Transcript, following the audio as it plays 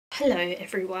Hello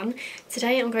everyone,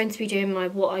 today I'm going to be doing my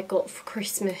what I got for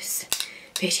Christmas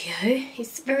video.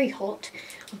 It's very hot,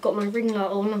 I've got my ring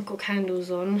light on, I've got candles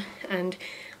on and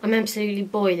I'm absolutely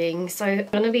boiling, so I'm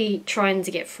going to be trying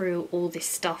to get through all this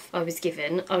stuff I was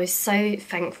given. I was so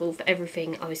thankful for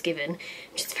everything I was given,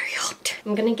 which is very hot.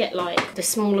 I'm going to get like the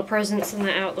smaller presents and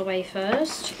that out of the way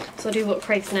first. So I'll do what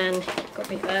Craig's nan got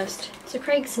me first. So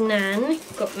Craig's nan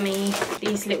got me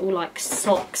these little like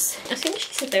socks. I think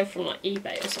she said they were from like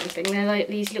eBay or something. They're like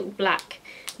these little black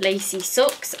lacy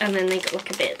socks and then they got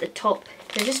like a bit at the top.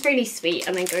 They're just really sweet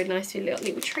and they go nice with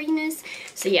little trainers.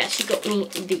 So yeah, she got me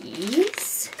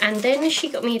these. And then she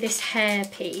got me this hair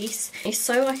piece. It's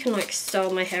so I can like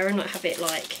style my hair and not have it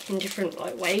like in different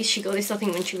like ways. She got this I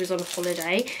think when she was on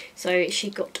holiday. So she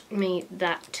got me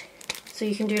that. So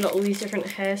you can do like all these different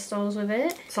hairstyles with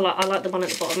it. So like I like the one at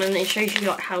the bottom and it shows you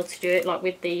like how to do it like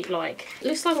with the like, it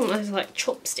looks like almost like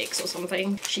chopsticks or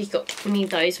something. She got me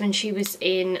those when she was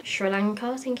in Sri Lanka,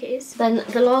 I think it is. Then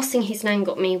the last thing his nan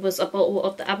got me was a bottle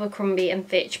of the Abercrombie &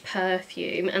 Fitch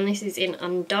perfume, and this is in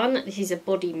Undone. This is a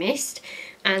body mist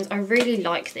and I really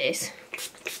like this.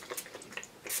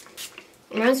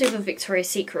 It reminds me of a Victoria's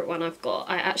Secret one I've got.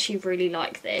 I actually really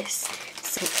like this.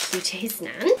 Thank you to his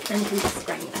nan and his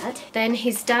granddad. Then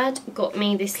his dad got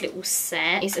me this little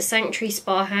set. It's a Sanctuary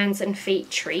Spa hands and feet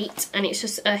treat and it's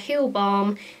just a heel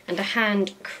balm and a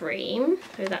hand cream.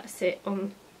 So that's it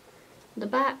on the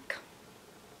back.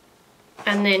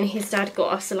 And then his dad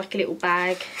got us like a little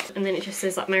bag and then it just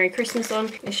says like Merry Christmas on.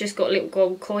 It's just got little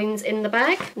gold coins in the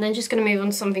bag. And then just going to move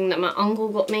on to something that my uncle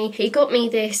got me. He got me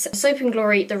this Soap &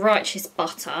 Glory The Righteous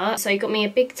Butter. So he got me a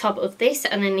big tub of this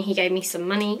and then he gave me some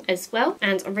money as well.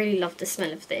 And I really love the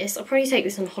smell of this. I'll probably take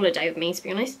this on holiday with me, to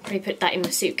be honest. Probably put that in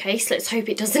my suitcase. Let's hope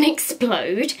it doesn't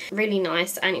explode. Really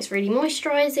nice and it's really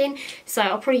moisturising. So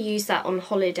I'll probably use that on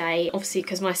holiday. Obviously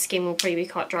because my skin will probably be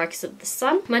quite dry because of the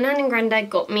sun. My nan and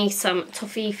granddad got me some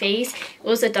toffees. It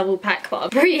was a double pack but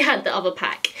I've already had the other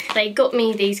pack. They got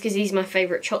me these because these are my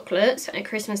favourite chocolates at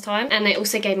Christmas time and they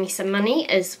also gave me some money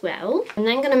as well. I'm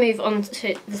then going to move on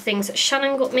to the things that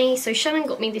Shannon got me. So Shannon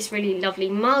got me this really lovely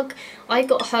mug. I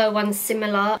got her one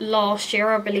similar last year,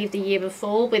 I believe the year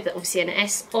before, with obviously an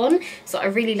S on. So I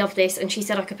really love this and she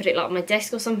said I could put it like on my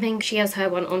desk or something. She has her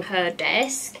one on her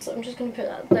desk. So I'm just going to put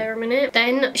that there a minute.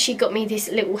 Then she got me this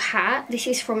little hat. This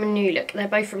is from a New Look. They're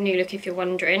both from New Look if you're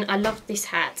wondering. I love this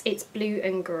hat. It's blue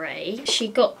and grey. She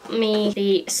got me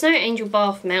the Snow Angel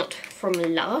bath melt from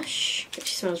Lush,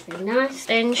 which smells really nice.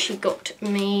 Then she got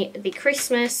me the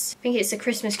Christmas, I think it's a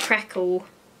Christmas crackle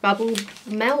bubble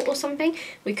melt or something.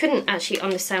 We couldn't actually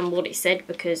understand what it said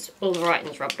because all the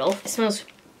writing's rubbed off. It smells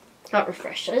like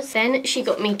refreshers. Then she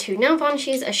got me 2 nail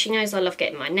varnishes, as she knows I love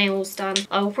getting my nails done.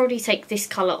 I will probably take this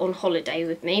colour on holiday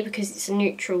with me because it's a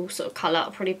neutral sort of colour.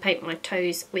 I'll probably paint my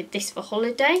toes with this for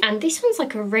holiday. And this one's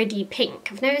like a reddy pink.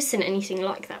 I've never seen anything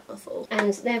like that before.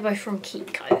 And they're both from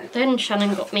Kiko. Then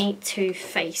Shannon got me 2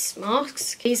 face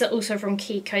masks. These are also from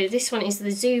Kiko. This one is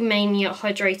the Zoo Mania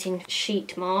Hydrating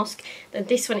Sheet Mask. Then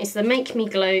this one is the Make Me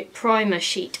Glow Primer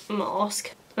Sheet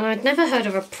Mask. And I'd never heard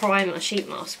of a primer sheet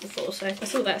mask before, so I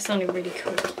thought that sounded really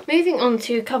cool. Moving on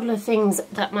to a couple of things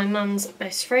that my mum's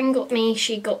best friend got me.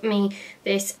 She got me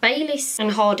this Bayliss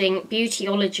and Harding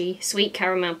Beautyology Sweet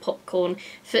Caramel Popcorn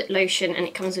Foot Lotion, and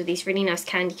it comes with these really nice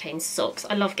candy cane socks.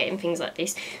 I love getting things like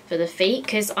this for the feet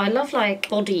because I love like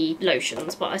body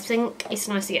lotions, but I think it's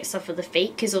nice to get stuff for the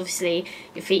feet because obviously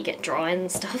your feet get dry and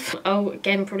stuff. I'll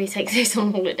again probably take this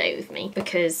on holiday with me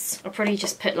because I'll probably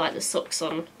just put like the socks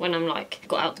on when I'm like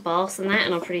got out the bath and that,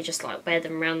 and I'll probably just like wear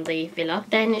them around the villa.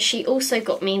 Then she also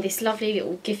got me this lovely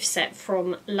little gift set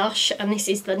from Lush, and this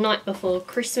is the night before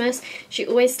Christmas. She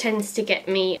always tends to get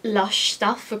me Lush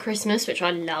stuff for Christmas, which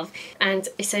I love, and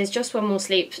it says Just One More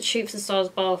Sleep, Shoot for the Stars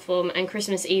bar form and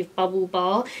Christmas Eve bubble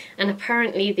bar, and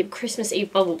apparently the Christmas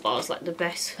Eve bubble bar is like the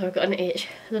best. I've got an itch.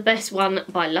 The best one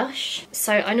by Lush.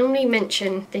 So I normally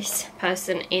mention this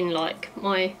person in like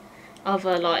my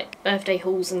other like birthday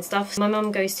hauls and stuff. My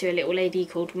mum goes to a little lady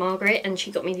called Margaret and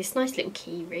she got me this nice little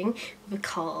key ring with a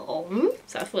car on,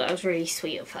 so I thought that was really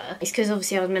sweet of her. It's because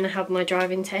obviously I was meant to have my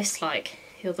driving test like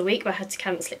the other week but I had to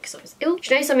cancel it because I was ill.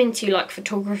 She knows I'm into like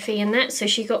photography and that, so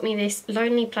she got me this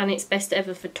Lonely Planet's Best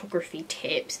Ever Photography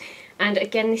Tips, and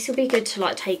again this will be good to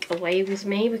like take away with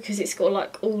me because it's got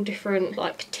like all different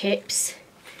like tips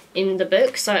in the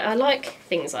book, so I like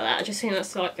things like that. I just think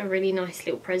that's like a really nice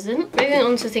little present. Moving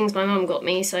on to things my mum got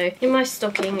me. So in my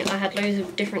stocking I had loads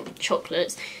of different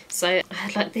chocolates. So I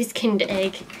had like this Kinder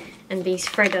Egg and these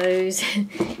Freddos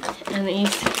and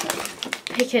these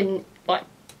pick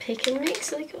and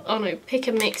mix, oh no, pick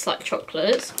and mix like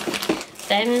chocolates.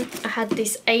 Then I had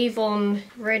this Avon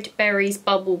Red Berries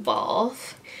Bubble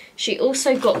Bath. She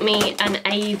also got me an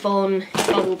Avon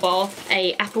Bubble Bath,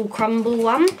 a apple crumble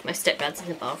one. My stepdad's in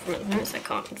the bathroom at the moment, so I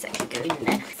can't exactly go in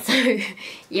there. So,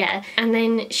 yeah. And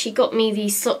then she got me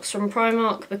these socks from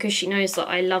Primark because she knows that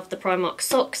I love the Primark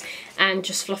socks and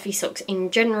just fluffy socks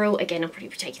in general. Again, I'll probably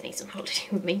be taking these on holiday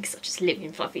with me because I just live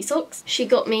in fluffy socks. She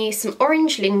got me some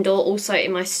orange Lindor also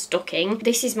in my stocking.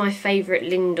 This is my favourite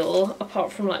Lindor,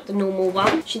 apart from like the normal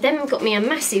one. She then got me a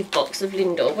massive box of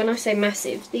Lindor. When I say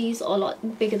massive, these are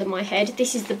like bigger than my head.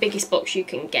 This is the biggest box you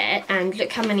can get, and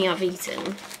look how many I've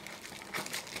eaten.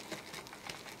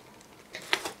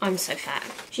 I'm so fat.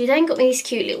 She then got me this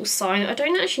cute little sign. I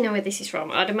don't actually know where this is from.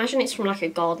 I'd imagine it's from like a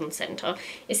garden centre.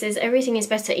 It says everything is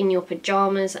better in your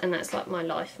pyjamas, and that's like my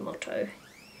life motto.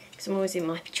 I'm always in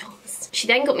my pyjamas. She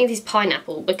then got me this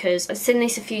pineapple because I've seen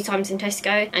this a few times in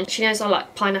Tesco, and she knows I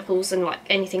like pineapples and like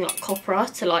anything like copra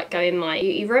to like go in my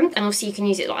beauty room. And obviously you can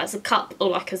use it like as a cup or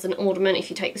like as an ornament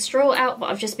if you take the straw out, but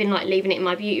I've just been like leaving it in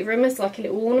my beauty room as like a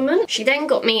little ornament. She then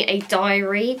got me a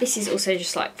diary. This is also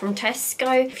just like from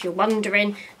Tesco, if you're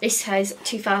wondering. This has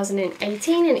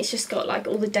 2018 and it's just got like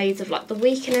all the days of like the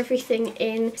week and everything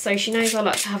in. So she knows I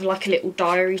like to have like a little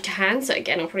diary to hand, so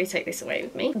again I'll probably take this away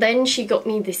with me. Then she got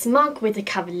me this mug with a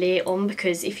Cavalier on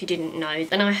because if you didn't know,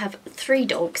 then I have 3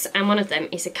 dogs and one of them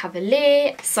is a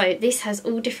Cavalier. So this has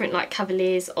all different like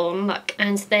Cavaliers on, like,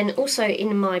 and then also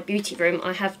in my beauty room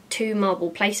I have 2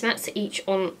 marble placemats, each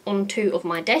on 2 of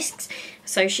my desks.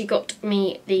 So she got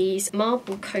me these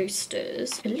marble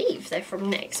coasters. I believe they're from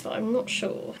Next, but I'm not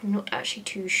sure. I'm not actually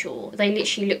too sure. They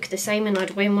literally look the same, and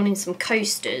I'd been wanting some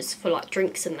coasters for like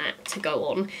drinks and that to go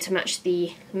on to match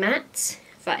the mats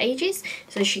for ages,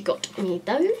 so she got me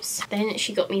those. Then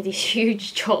she got me this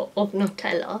huge jar of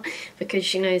Nutella because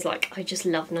she knows like I just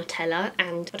love Nutella,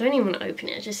 and I don't even want to open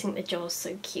it, I just think the jar's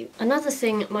so cute. Another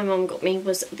thing my mum got me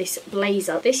was this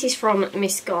blazer. This is from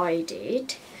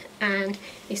Misguided, and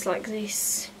it's like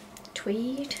this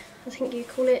tweed, I think you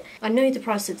call it. I know the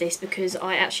price of this because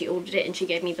I actually ordered it and she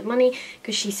gave me the money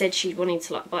because she said she wanted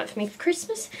to like buy it for me for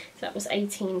Christmas. So that was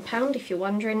 £18 if you're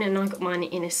wondering, and I got mine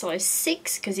in a size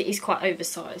 6 because it is quite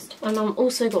oversized. My mum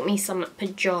also got me some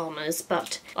pyjamas,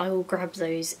 but I will grab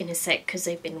those in a sec because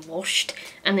they've been washed.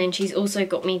 And then she's also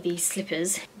got me these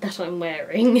slippers that I'm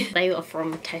wearing. They are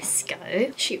from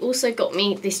Tesco. She also got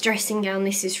me this dressing gown.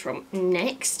 This is from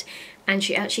Next. And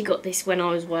she actually got this when I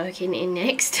was working in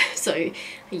Next, so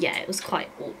yeah, it was quite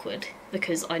awkward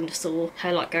because I saw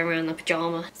her like going around the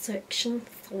pyjama section.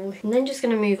 So I'm then just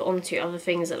going to move on to other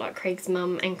things that like Craig's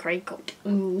mum and Craig got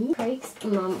me. Craig's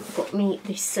mum got me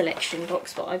this selection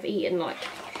box, but I've eaten like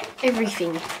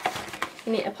everything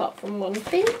in it apart from one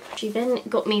thing. She then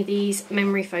got me these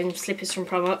memory foam slippers from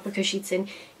Primark because she'd seen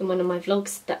in one of my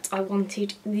vlogs that I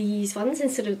wanted these ones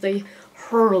instead of the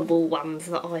horrible ones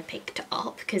that I picked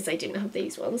up because they didn't have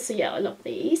these ones. So yeah, I love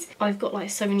these. I've got like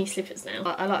so many slippers now.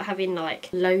 I like having like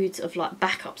loads of like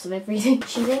backups of everything.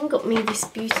 She then got me this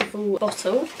beautiful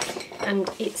bottle, and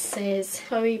it says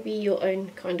Chloe, be your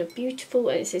own kind of beautiful,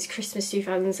 and it says Christmas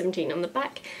 2017 on the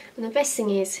back. And the best thing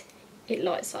is it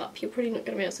lights up. You're probably not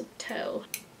going to be able to tell.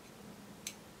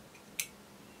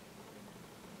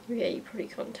 Yeah, you probably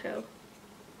can't tell.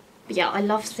 But yeah, I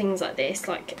love things like this,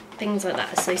 like things like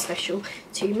that are so special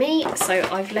to me. So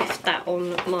I've left that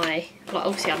on my, like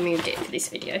obviously I moved it for this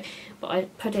video, but I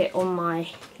put it on my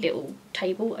little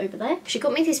table over there. She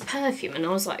got me this perfume and I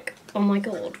was like, oh my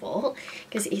god, what?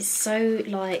 Because it's so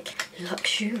like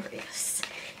luxurious.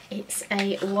 It's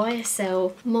a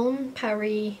YSL Mon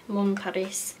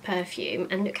Paris perfume,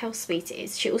 and look how sweet it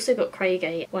is. She also got Craig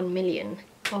a 1 million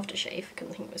aftershave, I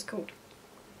couldn't think what it was called.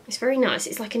 It's very nice.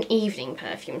 It's like an evening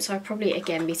perfume, so I'll probably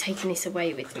again be taking this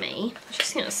away with me. I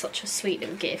just think that's such a sweet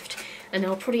little gift, and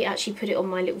I'll probably actually put it on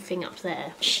my little thing up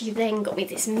there. She then got me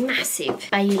this massive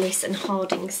Baylis and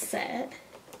Harding set,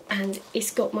 and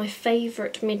it's got my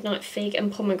favourite Midnight Fig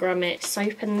and Pomegranate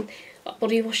soap and like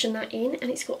body wash and that in, and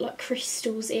it's got like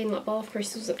crystals in, like bath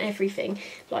crystals and everything.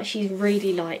 Like she's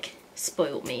really like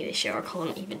spoiled me this year, I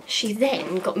can't even. She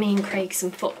then got me and Craig some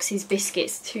Fox's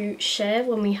biscuits to share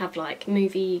when we have like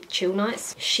movie chill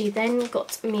nights. She then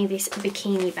got me this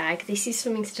bikini bag. This is for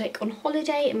me to take on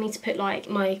holiday and me to put like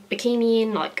my bikini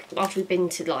in, like after we've been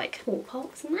to like water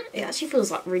parks and that. It actually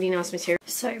feels like really nice material.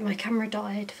 So my camera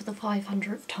died for the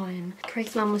 500th time.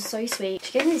 Craig's mum was so sweet.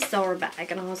 She gave me this Zara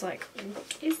bag and I was like,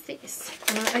 what is this?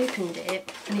 And I opened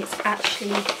it and it's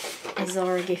actually a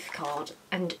Zara gift card,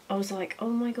 and I was like, oh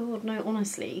my god, no,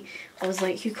 honestly. I was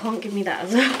like, you can't give me that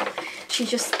as well. She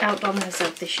just outdone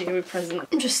herself this year with presents.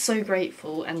 I'm just so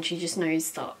grateful, and she just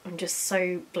knows that I'm just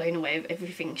so blown away with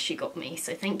everything she got me.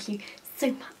 So thank you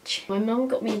so much. My mum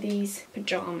got me these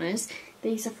pyjamas.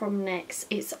 These are from Next.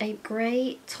 It's a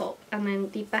grey top and then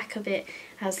the back of it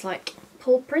has like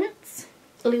paw prints.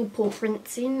 Little paw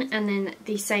prints in, and then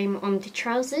the same on the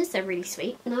trousers. They're really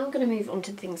sweet. Now I'm going to move on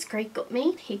to the things Craig got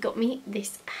me. He got me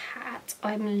this hat.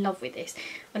 I'm in love with this.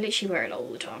 I literally wear it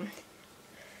all the time.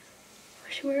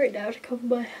 I should wear it now to cover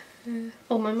my hair.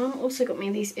 Oh, my mum also got me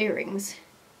these earrings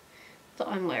that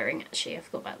I'm wearing. Actually, I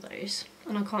forgot about those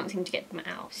and I can't seem to get them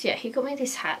out. So yeah, he got me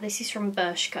this hat. This is from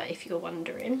Bershka, if you're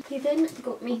wondering. He then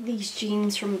got me these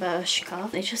jeans from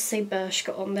Bershka. They just say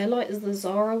Bershka on. They're like the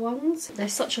Zara ones. They're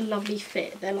such a lovely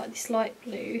fit. They're like this light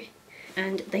blue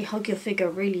and they hug your figure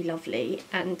really lovely,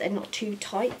 and they're not too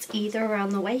tight either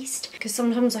around the waist, because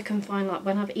sometimes I can find like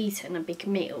when I've eaten a big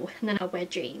meal and then I wear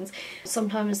jeans,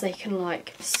 sometimes they can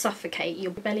like suffocate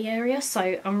your belly area.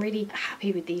 So I'm really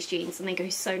happy with these jeans and they go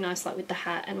so nice like with the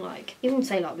hat and like even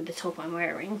say like with the top I'm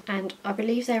wearing. And I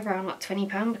believe they're around like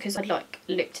 £20 because I'd like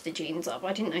looked the jeans up.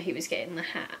 I didn't know he was getting the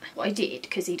hat. Well, I did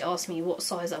because he'd asked me what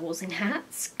size I was in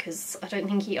hats, because I don't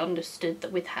think he understood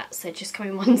that with hats they just come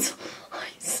in one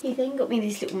size. He then got me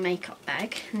this little makeup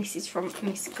bag, and this is from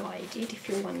Misguided, if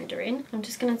you're wondering. I'm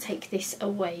just going to take this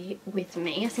away with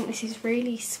me. I think this is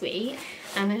really sweet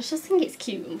and I just think it's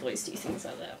cute when boys do things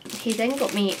like that. He then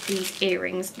got me these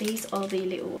earrings. These are the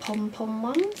little pom-pom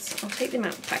ones. I'll take them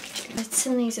out of the packaging. I'd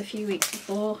seen these a few weeks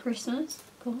before Christmas.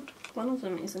 God, one of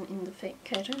them isn't in the fit.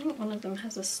 Okay, I don't think one of them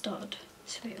has a stud.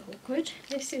 It's a bit awkward.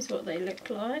 This is what they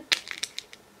look like.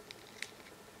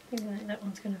 I feel like that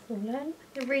one's going to fall out.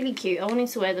 They're really cute. I wanted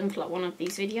to wear them for like one of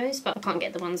these videos, but I can't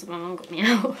get the ones that my mum got me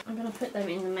out. I'm going to put them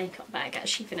in the makeup bag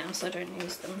actually for now so I don't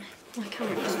lose them. My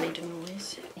camera just made a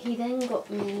noise. He then got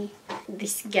me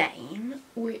this game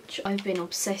which I've been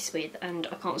obsessed with and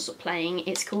I can't stop playing.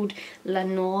 It's called La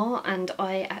Noire, and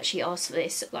I actually asked for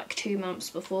this like 2 months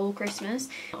before Christmas.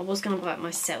 I was going to buy it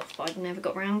myself but I'd never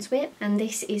got around to it. And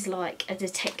this is like a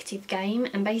detective game,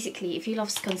 and basically if you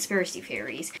love conspiracy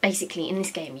theories, basically in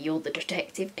this game you're the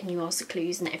detective and you ask the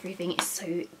clues and everything. It's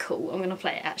so cool. I'm going to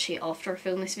play it actually after I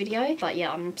film this video, but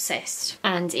yeah, I'm obsessed.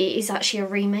 And it is actually a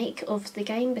remake of the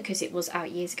game because it was out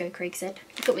years ago, Craig said.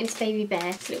 He got me this baby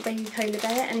bear, this little baby polar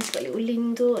bear, and he's got a little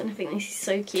Lindor, and I think this is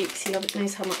so cute because he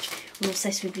knows how much I'm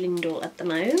obsessed with Lindor at the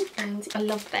moment. And I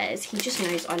love bears. He just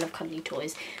knows I love cuddly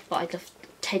toys, but I love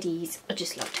teddies. I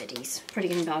just love teddies. Probably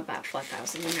going to buy about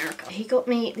 5,000 in America. He got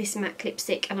me this matte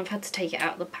lipstick and I've had to take it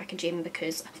out of the packaging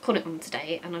because I've got it on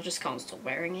today and I just can't stop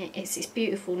wearing it. It's this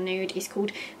beautiful nude. It's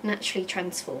called Naturally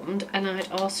Transformed, and I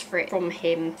had asked for it from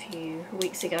him a few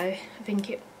weeks ago. I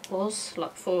think it was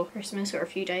like for Christmas or a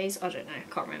few days, I don't know,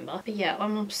 I can't remember. But yeah,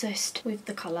 I'm obsessed with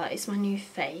the colour. It's my new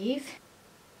fave.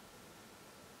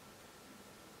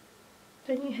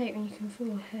 Don't you hate when you can feel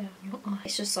your hair on your eye?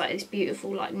 It's just like this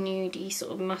beautiful like nudie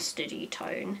sort of mustardy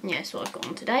tone. Yeah, that's what I've got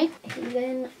on today. He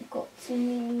then got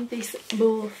me this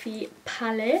Morphe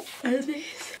palette, and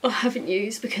this I haven't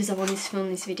used because I wanted to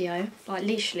film this video. Like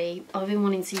literally I've been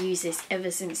wanting to use this ever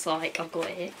since like I got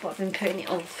it, but I've been putting it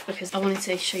off because I wanted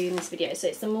to show you in this video. So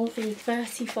it's the Morphe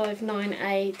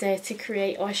 359A Dare to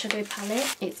Create eyeshadow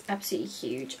palette. It's absolutely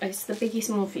huge. It's the biggest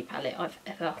Morphe palette I've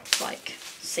ever like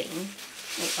seen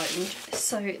or owned.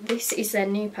 So this is their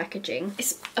new packaging.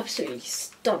 It's absolutely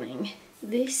stunning.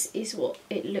 This is what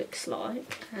it looks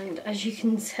like, and as you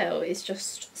can tell it's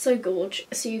just so gorgeous.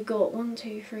 So you've got 1,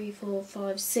 2, 3, 4,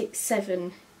 5, 6,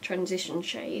 7 transition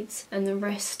shades, and the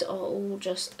rest are all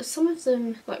just, some of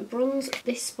them like bronze.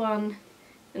 This one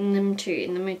and them two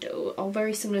in the middle are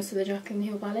very similar to the Jack and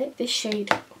Hill palette. This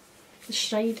shade, the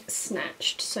shade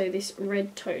Snatched, so this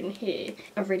red tone here,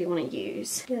 I really want to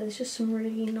use. Yeah, there's just some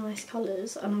really nice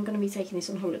colours, and I'm going to be taking this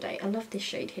on holiday. I love this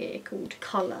shade here called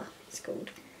Colour, it's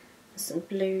called. Some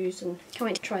blues, and can't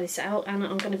wait to try this out, and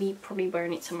I'm going to be probably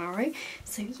wearing it tomorrow.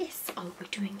 So yes, I'll be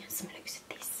doing some looks of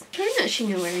this. I don't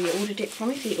actually know where he ordered it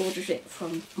from, if he ordered it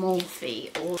from Morphe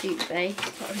or eBay,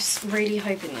 but I was really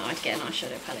hoping that I'd get an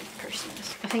eyeshadow palette for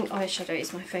Christmas. I think eyeshadow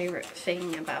is my favourite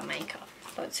thing about makeup.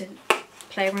 I like to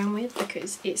play around with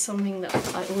because it's something that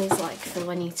I always like feel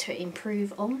I need to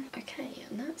improve on. Okay,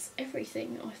 and that's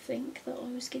everything I think that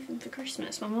I was given for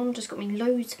Christmas. My mum just got me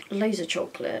loads of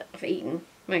chocolate. I've eaten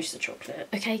most of the chocolate.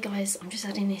 Okay guys, I'm just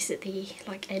adding this at the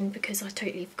end because I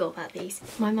totally forgot about these.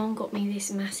 My mum got me this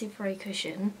massive throw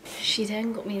cushion. She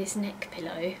then got me this neck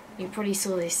pillow. You probably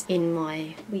saw this in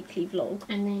my weekly vlog.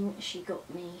 And then she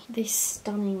got me this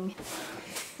stunning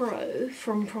throw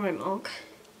from Primark.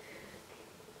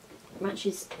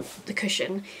 Matches the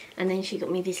cushion, and then she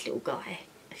got me this little guy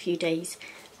a few days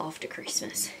after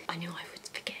Christmas. I knew I would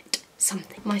forget, so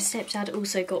something. My stepdad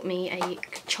also got me a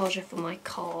charger for my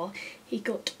car. He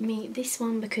got me this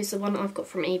one because the one I've got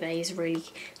from eBay is really,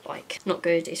 like, not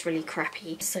good. It's really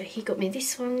crappy. So he got me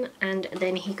this one, and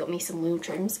then he got me some wheel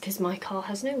trims because my car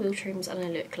has no wheel trims and I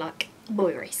look like a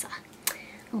boy racer.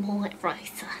 Boy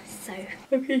racer. So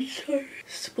I've been so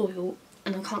spoiled.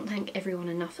 And I can't thank everyone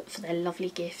enough for their lovely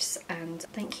gifts, and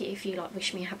thank you if you like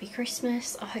wish me a happy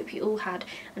Christmas. I hope you all had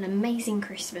an amazing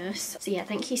Christmas. So yeah,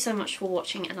 thank you so much for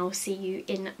watching, and I'll see you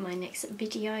in my next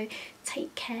video.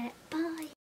 Take care, bye.